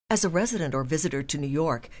As a resident or visitor to New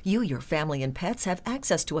York, you, your family, and pets have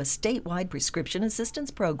access to a statewide prescription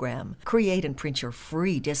assistance program. Create and print your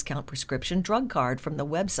free discount prescription drug card from the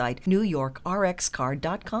website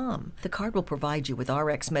NewYorkRxCard.com. The card will provide you with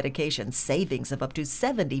RX medication savings of up to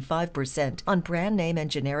 75% on brand name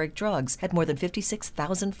and generic drugs at more than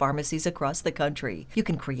 56,000 pharmacies across the country. You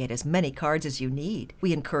can create as many cards as you need.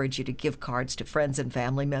 We encourage you to give cards to friends and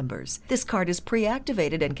family members. This card is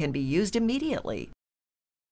pre-activated and can be used immediately.